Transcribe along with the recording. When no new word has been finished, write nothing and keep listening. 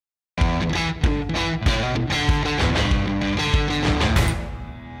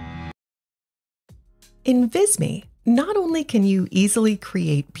In Visme, not only can you easily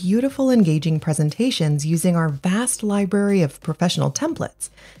create beautiful, engaging presentations using our vast library of professional templates,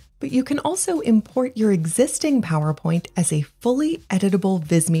 but you can also import your existing PowerPoint as a fully editable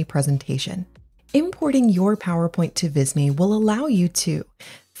Visme presentation. Importing your PowerPoint to Visme will allow you to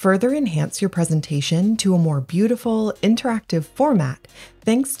further enhance your presentation to a more beautiful, interactive format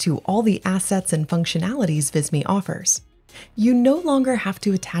thanks to all the assets and functionalities Visme offers. You no longer have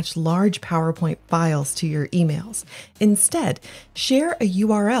to attach large PowerPoint files to your emails. Instead, share a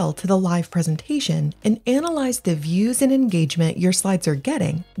URL to the live presentation and analyze the views and engagement your slides are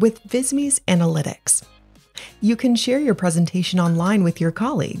getting with Visme's analytics. You can share your presentation online with your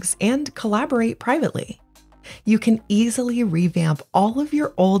colleagues and collaborate privately. You can easily revamp all of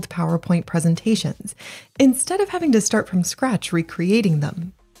your old PowerPoint presentations instead of having to start from scratch recreating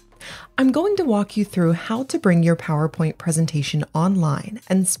them. I'm going to walk you through how to bring your PowerPoint presentation online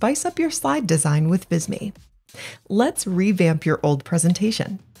and spice up your slide design with Visme. Let's revamp your old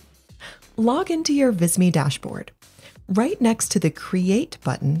presentation. Log into your Visme dashboard. Right next to the Create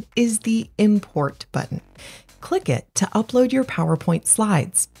button is the Import button. Click it to upload your PowerPoint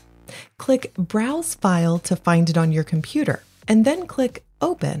slides. Click Browse File to find it on your computer, and then click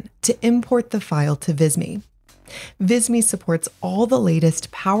Open to import the file to Visme. Visme supports all the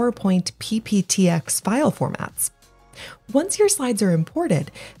latest PowerPoint PPTX file formats. Once your slides are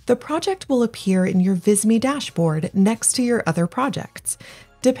imported, the project will appear in your Visme dashboard next to your other projects.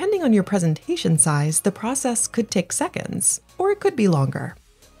 Depending on your presentation size, the process could take seconds, or it could be longer.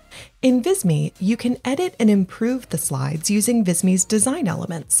 In Visme, you can edit and improve the slides using Visme's design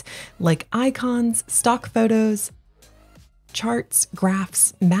elements, like icons, stock photos, charts,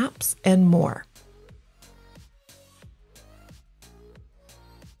 graphs, maps, and more.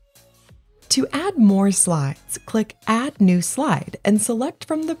 To add more slides, click Add New Slide and select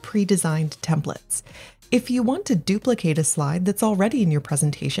from the pre-designed templates. If you want to duplicate a slide that's already in your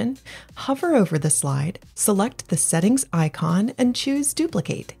presentation, hover over the slide, select the settings icon, and choose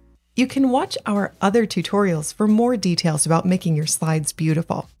Duplicate. You can watch our other tutorials for more details about making your slides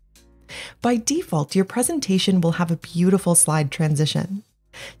beautiful. By default, your presentation will have a beautiful slide transition.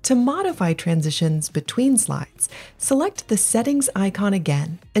 To modify transitions between slides, select the settings icon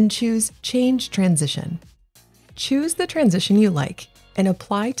again and choose Change Transition. Choose the transition you like and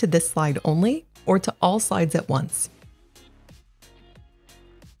apply to this slide only or to all slides at once.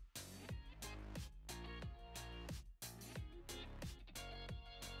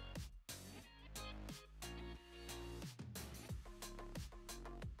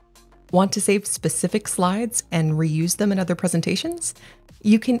 Want to save specific slides and reuse them in other presentations?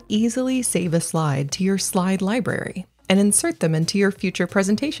 You can easily save a slide to your slide library and insert them into your future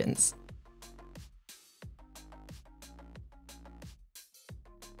presentations.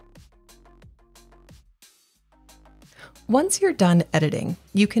 Once you're done editing,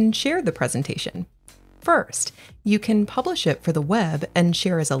 you can share the presentation. First, you can publish it for the web and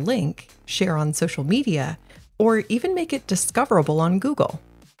share as a link, share on social media, or even make it discoverable on Google.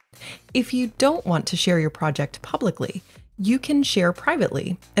 If you don't want to share your project publicly, you can share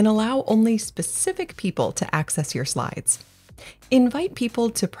privately and allow only specific people to access your slides. Invite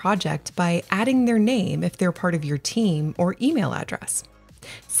people to project by adding their name if they're part of your team or email address.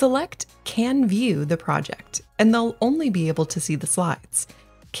 Select Can View the project, and they'll only be able to see the slides.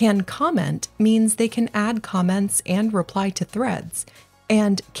 Can Comment means they can add comments and reply to threads,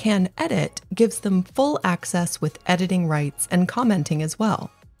 and Can Edit gives them full access with editing rights and commenting as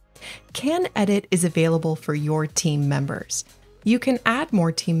well. Can Edit is available for your team members. You can add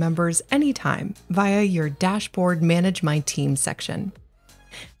more team members anytime via your Dashboard Manage My Team section.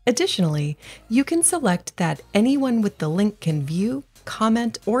 Additionally, you can select that anyone with the link can view,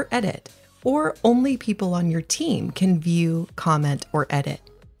 comment, or edit, or only people on your team can view, comment, or edit.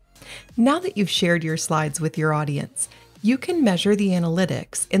 Now that you've shared your slides with your audience, you can measure the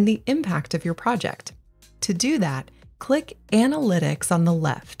analytics and the impact of your project. To do that, click Analytics on the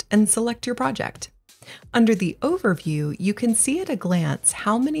left and select your project. Under the Overview, you can see at a glance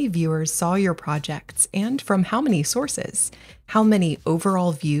how many viewers saw your projects and from how many sources, how many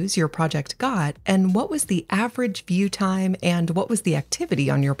overall views your project got, and what was the average view time and what was the activity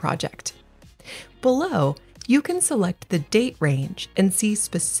on your project. Below, you can select the date range and see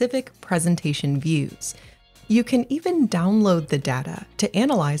specific presentation views. You can even download the data to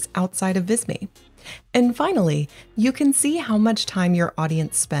analyze outside of Visme. And finally, you can see how much time your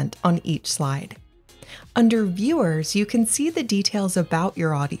audience spent on each slide. Under Viewers, you can see the details about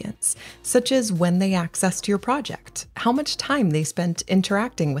your audience, such as when they accessed your project, how much time they spent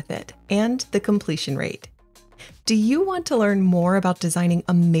interacting with it, and the completion rate. Do you want to learn more about designing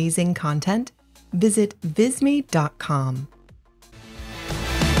amazing content? Visit visme.com.